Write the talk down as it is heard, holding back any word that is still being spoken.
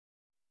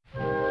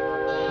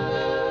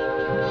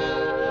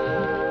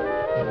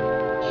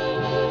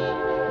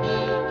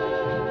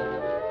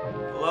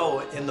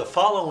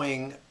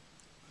following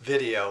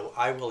video,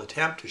 I will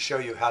attempt to show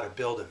you how to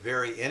build a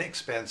very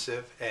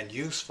inexpensive and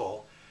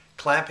useful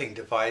clamping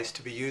device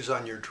to be used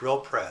on your drill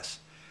press.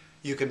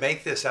 You can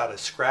make this out of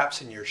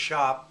scraps in your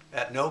shop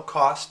at no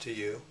cost to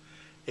you.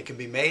 It can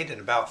be made in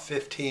about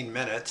 15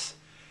 minutes,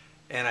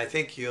 and I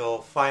think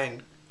you'll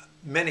find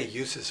many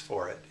uses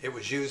for it. It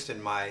was used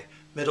in my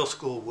middle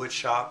school wood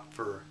shop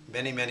for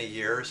many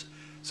years.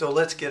 So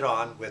let's get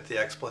on with the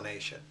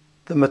explanation.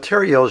 The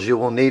materials you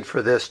will need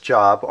for this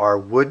job are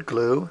wood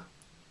glue,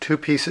 2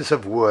 pieces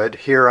of wood.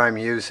 Here I'm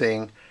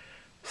using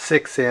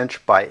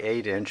 6-inch by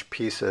 8-inch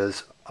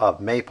pieces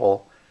of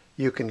maple.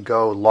 You can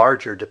go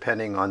larger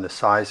depending on the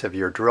size of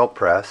your drill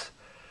press.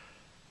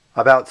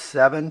 About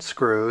 7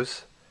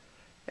 screws,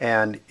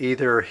 and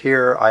either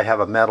here I have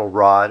a metal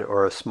rod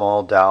or a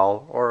small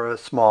dowel or a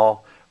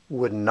small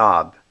wooden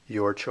knob,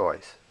 your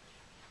choice.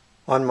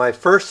 On my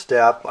first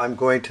step, I'm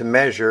going to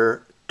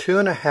measure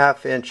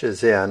 2.5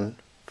 inches in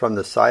from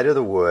the side of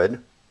the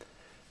wood.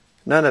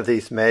 None of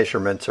these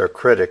measurements are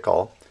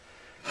critical,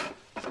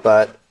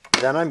 but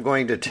then I'm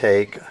going to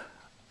take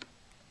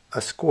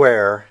a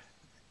square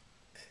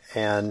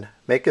and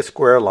make a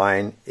square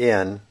line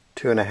in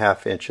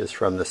 2.5 inches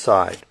from the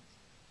side.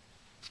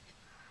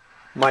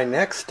 My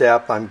next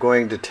step, I'm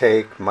going to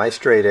take my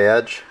straight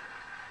edge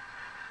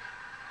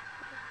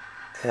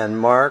and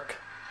mark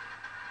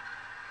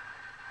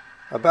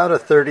about a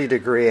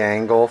 30-degree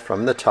angle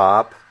from the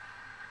top,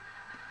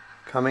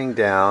 coming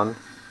down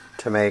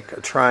to make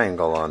a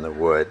triangle on the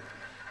wood.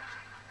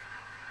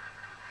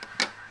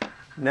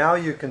 Now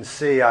you can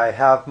see I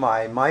have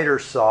my miter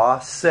saw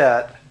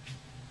set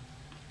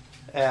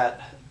at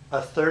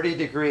a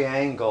 30-degree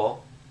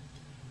angle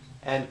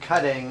and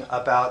cutting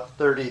about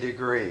 30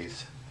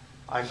 degrees.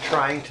 I'm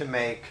trying to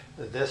make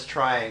this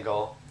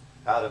triangle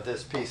out of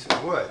this piece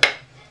of wood.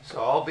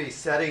 So I'll be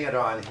setting it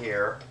on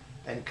here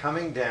and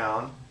coming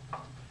down,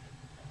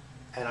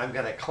 and I'm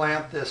going to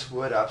clamp this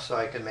wood up so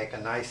I can make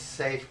a nice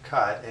safe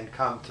cut and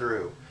come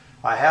through.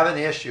 I have an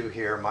issue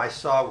here. My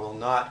saw will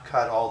not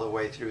cut all the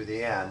way through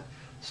the end,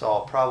 so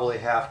I'll probably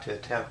have to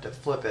attempt to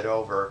flip it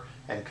over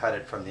and cut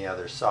it from the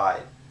other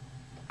side.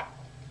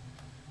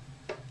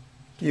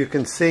 You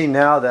can see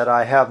now that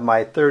I have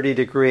my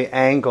 30-degree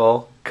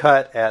angle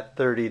cut at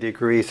 30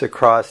 degrees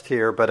across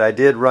here, but I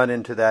did run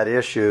into that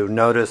issue.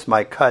 Notice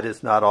my cut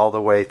is not all the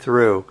way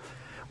through.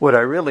 What I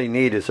really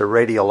need is a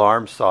radial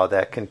arm saw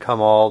that can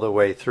come all the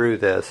way through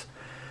this.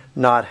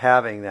 Not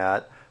having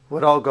that,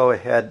 what I'll go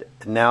ahead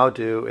and now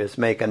do is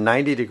make a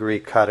 90-degree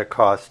cut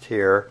across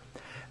here,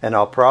 and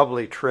I'll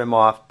probably trim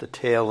off the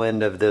tail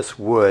end of this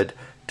wood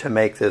to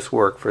make this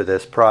work for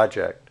this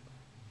project.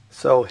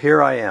 So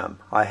here I am.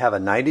 I have a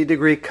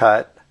 90-degree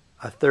cut,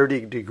 a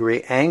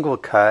 30-degree angle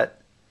cut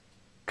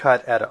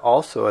at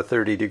also a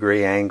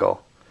 30-degree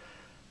angle.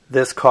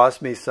 This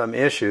caused me some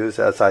issues.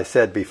 As I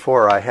said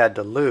before, I had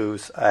to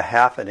lose a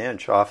 1/2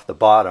 inch off the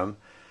bottom.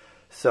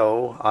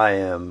 So I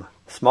am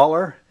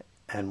smaller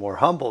and more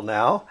humble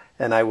now,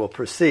 and I will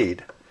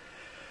proceed.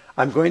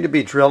 I'm going to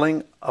be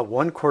drilling a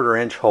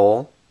 1/4 inch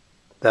hole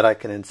that I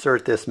can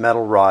insert this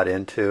metal rod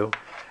into,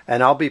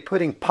 and I'll be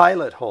putting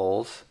pilot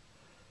holes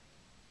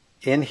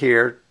in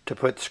here to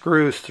put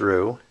screws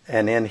through,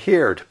 and in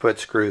here to put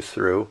screws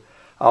through.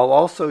 I'll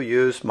also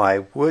use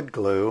my wood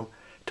glue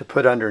to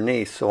put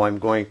underneath, so I'm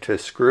going to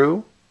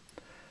screw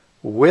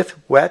with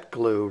wet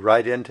glue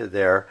right into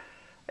there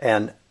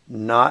and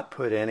not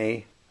put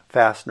any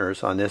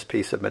fasteners on this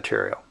piece of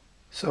material.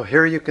 So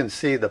here you can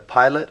see the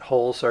pilot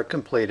holes are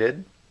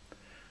completed.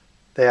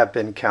 They have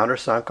been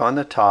countersunk on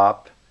the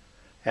top,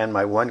 and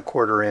my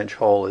 1/4 inch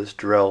hole is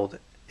drilled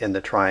in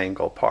the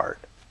triangle part.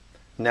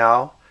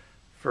 Now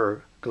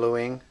for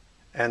gluing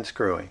and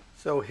screwing.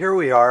 So here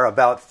we are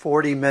about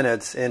 40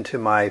 minutes into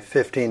my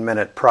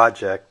 15-minute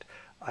project.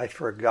 I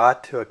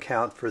forgot to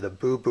account for the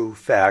boo-boo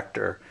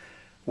factor.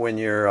 When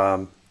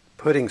you're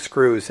putting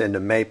screws into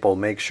maple,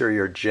 make sure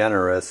you're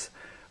generous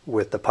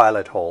with the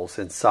pilot holes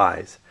in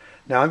size.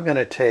 Now I'm going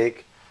to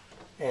take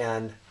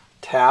and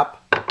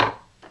tap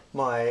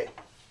my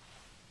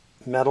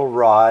metal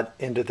rod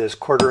into this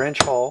 1/4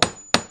 inch hole,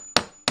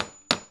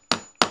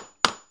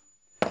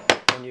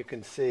 and you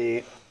can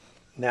see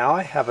now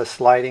I have a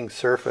sliding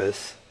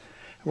surface.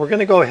 We're going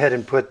to go ahead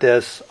and put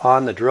this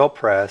on the drill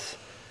press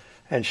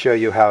and show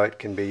you how it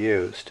can be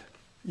used.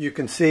 You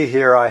can see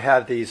here I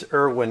have these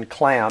Irwin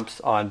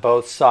clamps on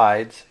both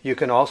sides. You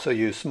can also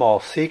use small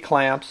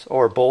C-clamps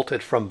or bolt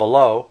it from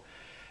below.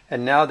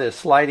 And now this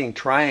sliding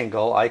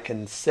triangle, I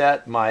can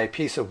set my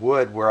piece of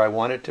wood where I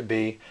want it to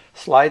be,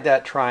 slide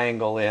that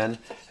triangle in,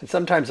 and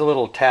sometimes a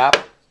little tap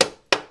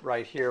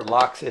right here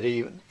locks it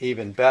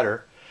even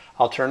better.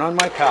 I'll turn on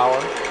my power,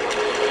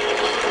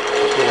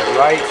 get it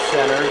right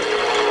centered,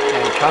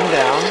 and come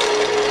down.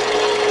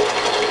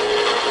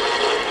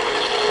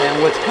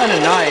 And what's kind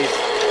of nice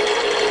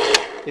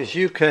is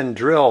you can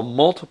drill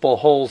multiple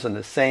holes in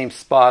the same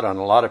spot on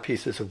a lot of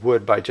pieces of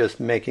wood by just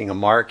making a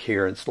mark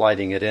here and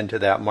sliding it into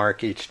that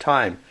mark each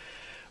time.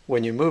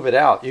 When you move it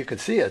out, you can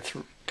see it's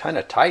kind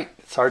of tight.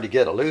 It's hard to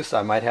get it loose.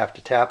 I might have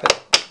to tap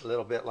it a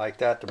little bit like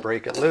that to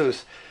break it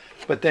loose.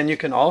 But then you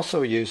can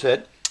also use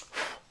it,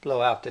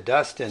 blow out the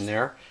dust in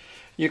there.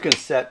 You can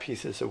set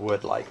pieces of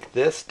wood like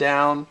this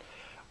down,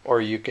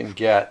 or you can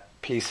get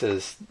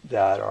pieces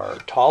that are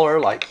taller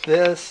like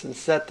this and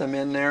set them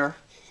in there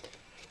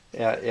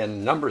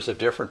in numbers of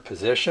different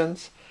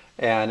positions,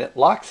 and it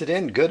locks it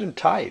in good and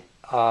tight.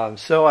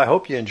 So I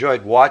hope you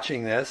enjoyed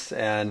watching this,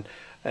 and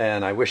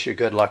I wish you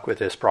good luck with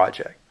this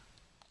project.